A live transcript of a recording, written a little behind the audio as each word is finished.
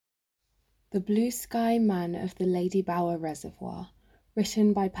The Blue Sky Man of the Ladybower Reservoir,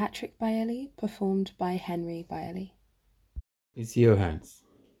 written by Patrick Bayele, performed by Henry Bayele. It's your hands.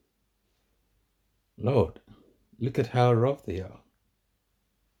 Lord, look at how rough they are.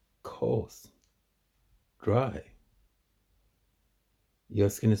 Coarse, dry. Your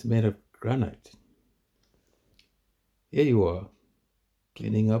skin is made of granite. Here you are,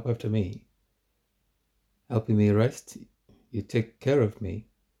 cleaning up after me, helping me rest. You take care of me.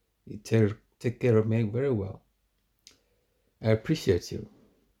 You take care of me very well. I appreciate you.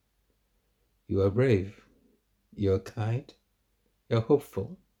 You are brave. You are kind. You are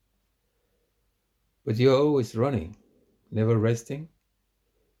hopeful. But you are always running, never resting.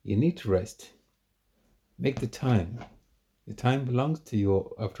 You need to rest. Make the time. The time belongs to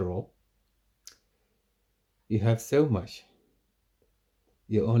you after all. You have so much.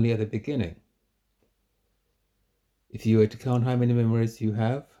 You're only at the beginning. If you were to count how many memories you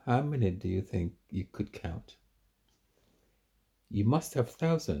have, how many do you think you could count? You must have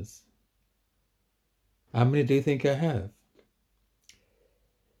thousands. How many do you think I have?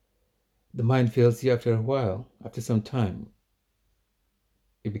 The mind fails you after a while, after some time.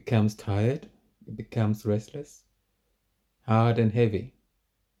 It becomes tired, it becomes restless, hard and heavy.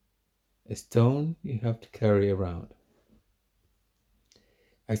 A stone you have to carry around.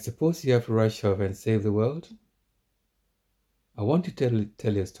 I suppose you have to rush off and save the world? I want to tell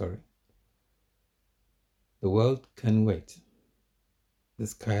you a story. The world can wait. The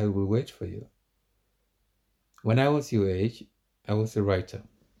sky will wait for you. When I was your age, I was a writer.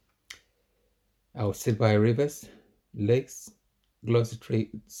 I would sit by rivers, lakes, glossy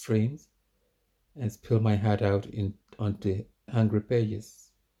streams, and spill my heart out onto hungry pages.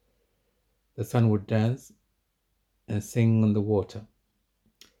 The sun would dance and sing on the water.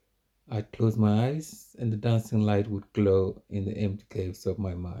 I'd close my eyes and the dancing light would glow in the empty caves of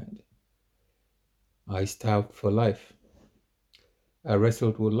my mind. I starved for life. I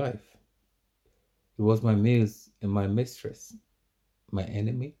wrestled with life. It was my muse and my mistress, my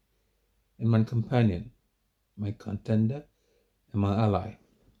enemy and my companion, my contender and my ally.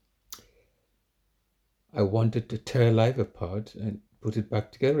 I wanted to tear life apart and put it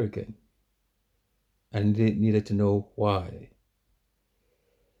back together again. I needed to know why.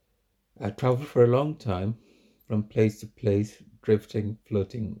 I traveled for a long time, from place to place, drifting,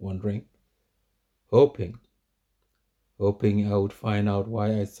 floating, wandering, hoping I would find out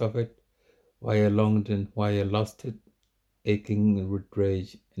why I suffered, why I longed and why I lost it, aching with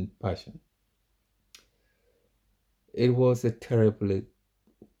rage and passion. It was a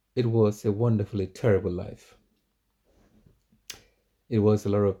wonderfully terrible life. It was a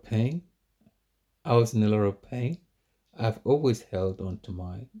lot of pain. I was in a lot of pain. I've always held on to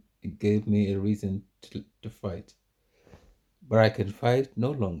mine. It gave me a reason to fight. But I can fight no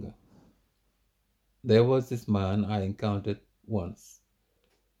longer. There was this man I encountered once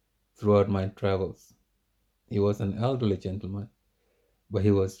throughout my travels. He was an elderly gentleman, but he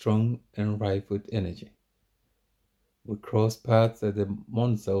was strong and ripe with energy. We crossed paths at the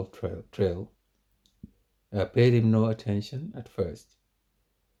Monsell trail. I paid him no attention at first.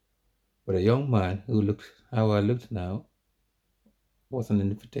 But a young man who looked how I looked now was an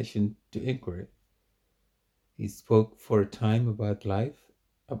invitation to inquiry. He spoke for a time about life,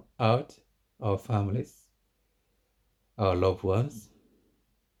 art, our families, our loved ones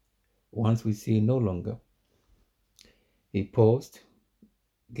we see no longer. He paused,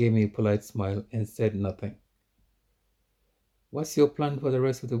 gave me a polite smile, and said nothing. "What's your plan for the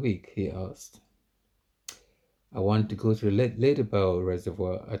rest of the week?" he asked. "I want to go to the Ladybower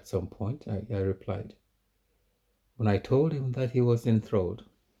Reservoir at some point," I replied. When I told him that, he was enthralled.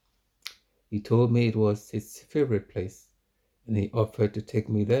 He told me it was his favorite place, and he offered to take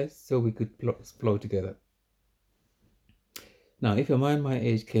me there so we could explore together. Now, if a man my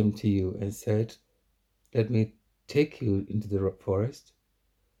age came to you and said, "Let me take you into the forest,"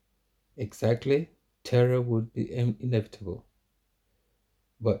 exactly, terror would be inevitable.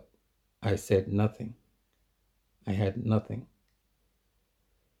 But I said nothing. I had nothing.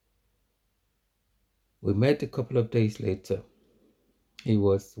 We met a couple of days later. He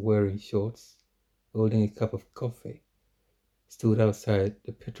was wearing shorts, holding a cup of coffee, stood outside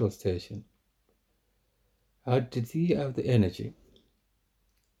the petrol station. How did he have the energy?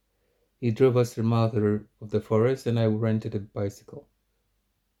 He drove us to the mouth of the forest and I rented a bicycle.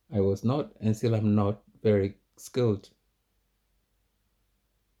 I was not, and still am not, very skilled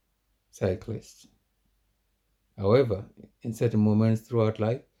cyclist. However, in certain moments throughout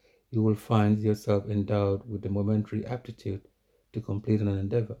life, you will find yourself endowed with the momentary aptitude to complete an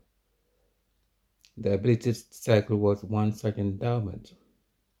endeavor. The ability to cycle was one such endowment.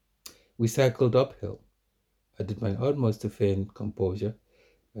 We cycled uphill. I did my utmost to feign composure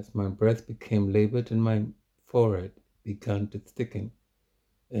as my breath became labored and my forehead began to thicken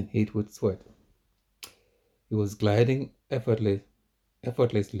and heat with sweat. He was gliding effortlessly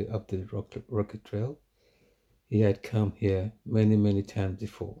up the rocky trail. He had come here many, many times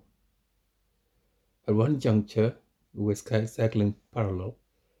before. At one juncture, we were cycling parallel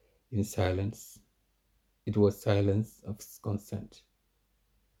in silence. It was silence of consent.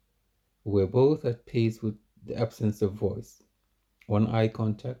 We were both at peace with the absence of voice. One eye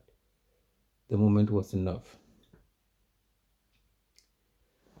contact, the moment was enough.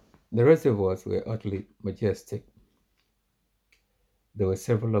 The reservoirs were utterly majestic. There were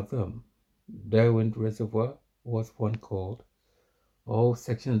several of them. Derwent Reservoir was one called, all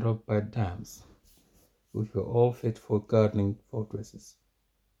sectioned up by dams, which were all fit for garden fortresses.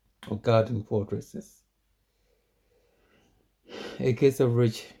 Acres of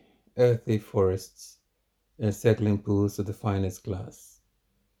rich, earthy forests, and circling pools of the finest glass.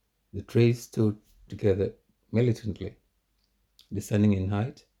 The trees stood together militantly, descending in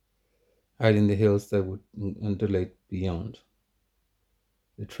height, hiding the hills that would undulate beyond.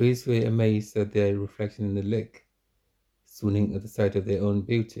 The trees were amazed at their reflection in the lake, swooning at the sight of their own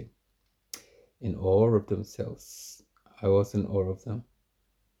beauty, in awe of themselves. I was in awe of them.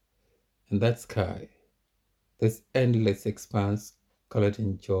 And that sky, this endless expanse, colored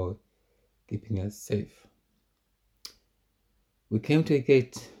in joy, keeping us safe. We came to a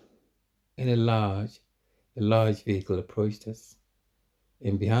gate, and a large vehicle approached us,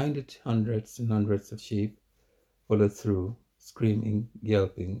 and behind it hundreds and hundreds of sheep followed through, screaming,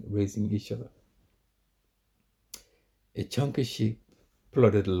 yelping, raising each other. A chunky sheep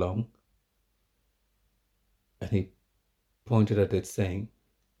plodded along, and he pointed at it, saying,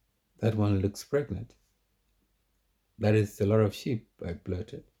 "That one looks pregnant." "That is a lot of sheep," I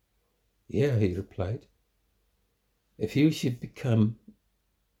blurted. "Yeah," he replied. A few sheep began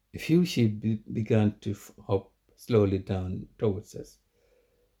to hop slowly down towards us.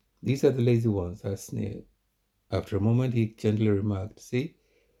 "These are the lazy ones," I sneered. After a moment, he gently remarked, "See,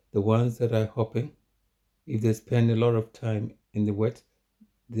 the ones that are hopping, if they spend a lot of time in the wet,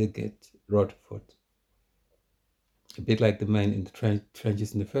 they get rot-foot. A bit like the men in the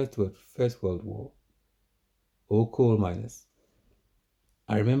trenches in the First World War, or coal miners."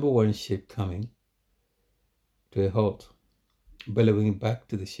 I remember one sheep coming to a halt, bellowing back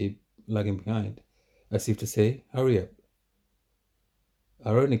to the sheep lagging behind, as if to say, "Hurry up."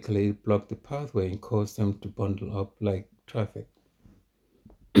 Ironically, it blocked the pathway and caused them to bundle up like traffic.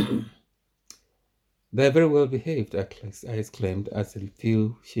 "They're very well behaved," I exclaimed as a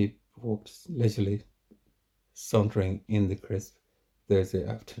few sheep walked leisurely, sauntering in the crisp Thursday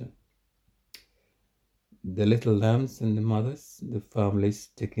afternoon. The little lambs and the mothers, the families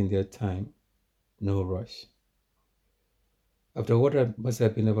taking their time, no rush. After what must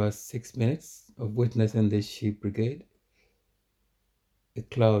have been about 6 minutes of witnessing this sheep brigade, a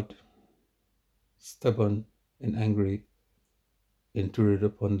cloud, stubborn and angry, intruded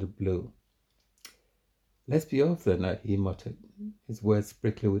upon the blue. "Let's be off then," he muttered, his words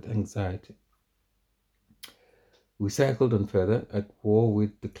prickly with anxiety. We cycled on further, at war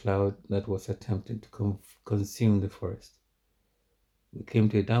with the cloud that was attempting to consume the forest. We came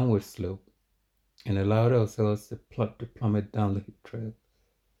to a downward slope and allowed ourselves to plummet down the trail,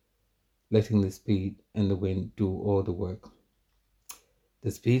 letting the speed and the wind do all the work. The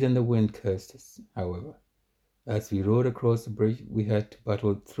speed and the wind cursed us, however. As we rode across the bridge, we had to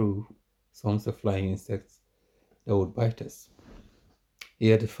battle through swarms of flying insects that would bite us. He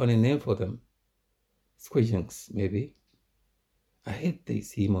had a funny name for them. Squidginks, maybe. "I hate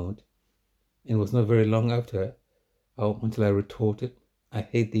these," he moaned, and it was not very long after until I retorted, "I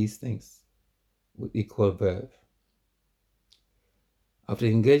hate these things," with equal verve. After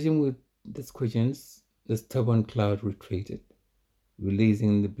engaging with the squidgins, the stubborn cloud retreated,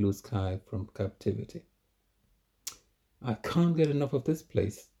 releasing the blue sky from captivity. "I can't get enough of this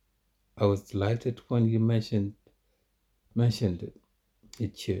place." I was delighted when you mentioned it. He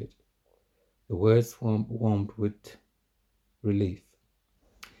cheered. The words warmed with relief.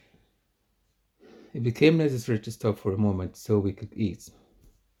 It became necessary to stop for a moment so we could eat.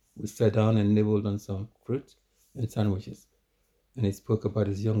 We sat down and nibbled on some fruit and sandwiches, and he spoke about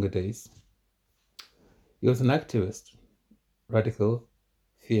his younger days. He was an activist, radical,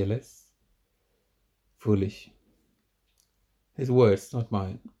 fearless, foolish. His words, not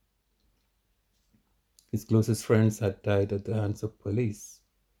mine. His closest friends had died at the hands of police.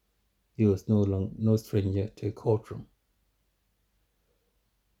 He was no stranger to a courtroom.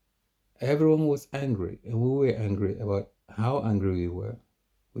 Everyone was angry, and we were angry about how angry we were.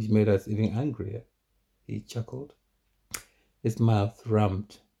 which made us even angrier. He chuckled, his mouth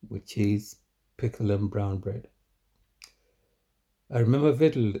rammed with cheese, pickle, and brown bread. I remember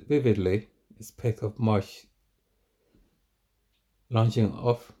vividly a speck of mush launching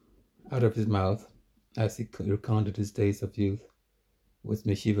off out of his mouth as he recounted his days of youth with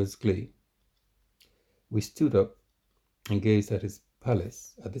mischievous glee. We stood up and gazed at his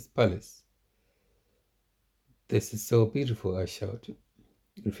palace. This is so beautiful, I shouted,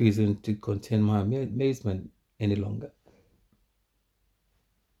 refusing to contain my amazement any longer.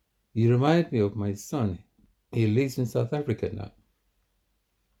 You remind me of my son. He lives in South Africa now.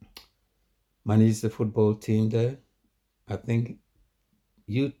 Manages the football team there. I think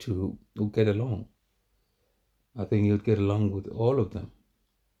you two will get along. I think you'll get along with all of them.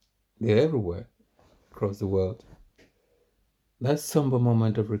 They're everywhere across the world. That somber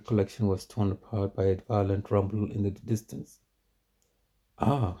moment of recollection was torn apart by a violent rumble in the distance.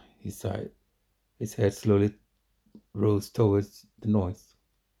 Ah, he sighed. His head slowly rose towards the noise.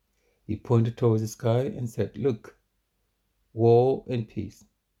 He pointed towards the sky and said, "Look, war and peace."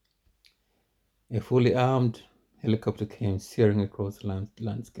 A fully armed helicopter came searing across the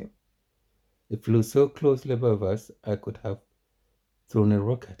landscape. It flew so closely above us, I could have thrown a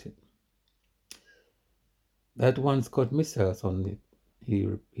rock at it. That one's got missiles on it,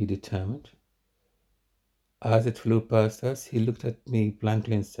 he determined. As it flew past us, he looked at me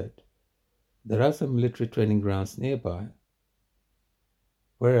blankly and said, "There are some military training grounds nearby."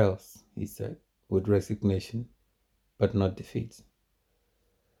 "Where else?" he said, with resignation, but not defeat.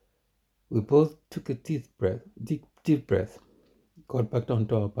 We both took a deep breath, got back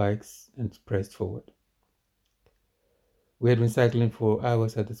onto our bikes, and pressed forward. We had been cycling for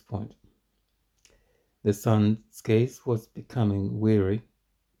hours at this point. The sun's gaze was becoming weary,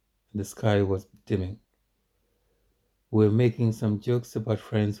 and the sky was dimming. We were making some jokes about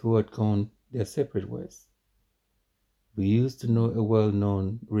friends who had gone their separate ways. We used to know a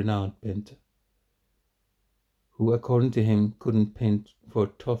well-known, renowned painter, who, according to him, couldn't paint for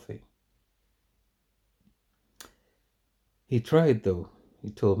toffee. He tried, though, he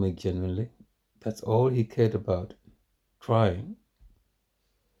told me genuinely. That's all he cared about, trying.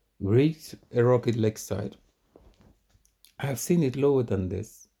 We reached a rocky lakeside. "I have seen it lower than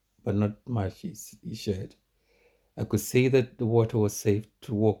this, but not much," he shared. I could see that the water was safe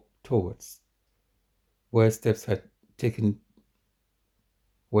to walk towards, where steps taken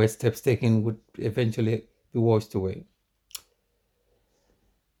would eventually be washed away.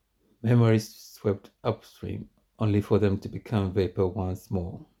 Memories swept upstream, only for them to become vapor once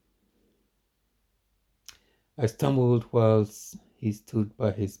more. I stumbled whilst he stood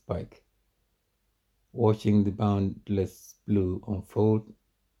by his bike, watching the boundless blue unfold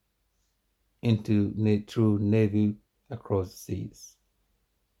into true navy across the seas.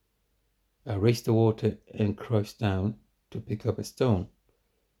 I reached the water and crouched down to pick up a stone.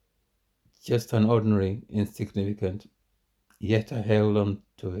 Just an ordinary, insignificant, yet I held on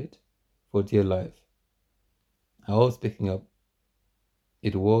to it for dear life. I was picking up.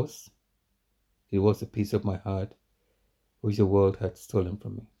 It was a piece of my heart which the world had stolen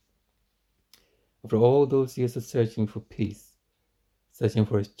from me. After all those years of searching for peace, searching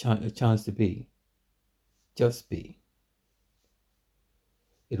for a chance to be, just be,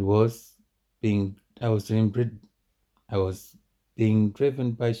 I was being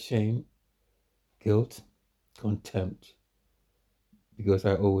driven by shame, guilt, contempt, because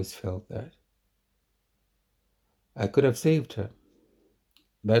I always felt that. I could have saved her.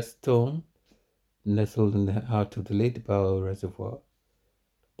 That stone, nestled in the heart of the Ladybower Reservoir,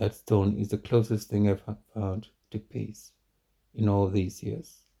 that stone is the closest thing I've found to peace in all these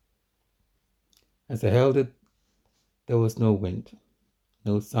years. As I held it, there was no wind,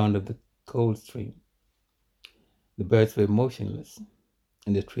 no sound of the cold stream. The birds were motionless,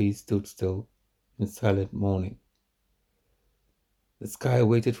 and the trees stood still in silent mourning. The sky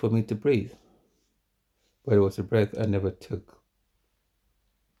waited for me to breathe, but it was a breath I never took.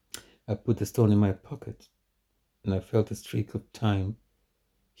 I put the stone in my pocket, and I felt a streak of time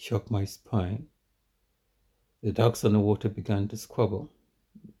shock my spine. The ducks on the water began to squabble,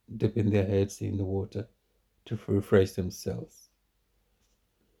 dipping their heads in the water to refresh themselves.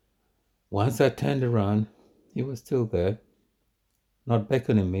 Once I turned around, he was still there, not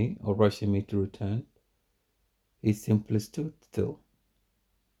beckoning me or rushing me to return. He simply stood still.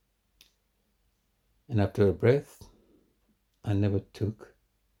 And after a breath I never took,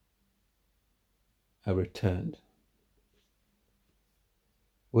 I returned.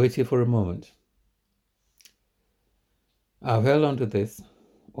 Wait here for a moment. I've held on to this.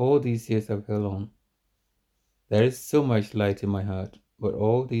 All these years I've held on. There is so much light in my heart, but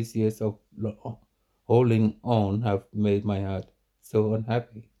all these years of holding on have made my heart so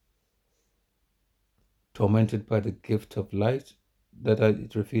unhappy, tormented by the gift of light that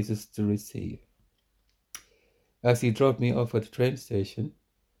it refuses to receive. As he dropped me off at the train station,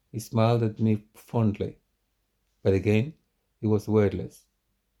 he smiled at me fondly, but again he was wordless.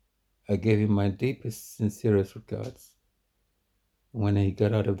 I gave him my deepest, sincerest regards. When I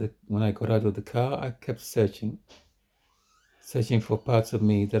got out of the car, I kept searching for parts of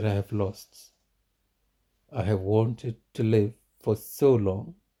me that I have lost. I have wanted to live for so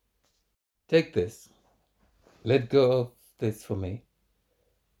long. Take this. Let go of this for me.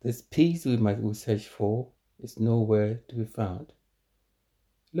 This peace we search for is nowhere to be found.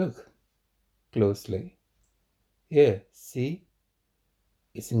 Look closely. Here, see?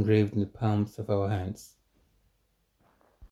 It's engraved in the palms of our hands.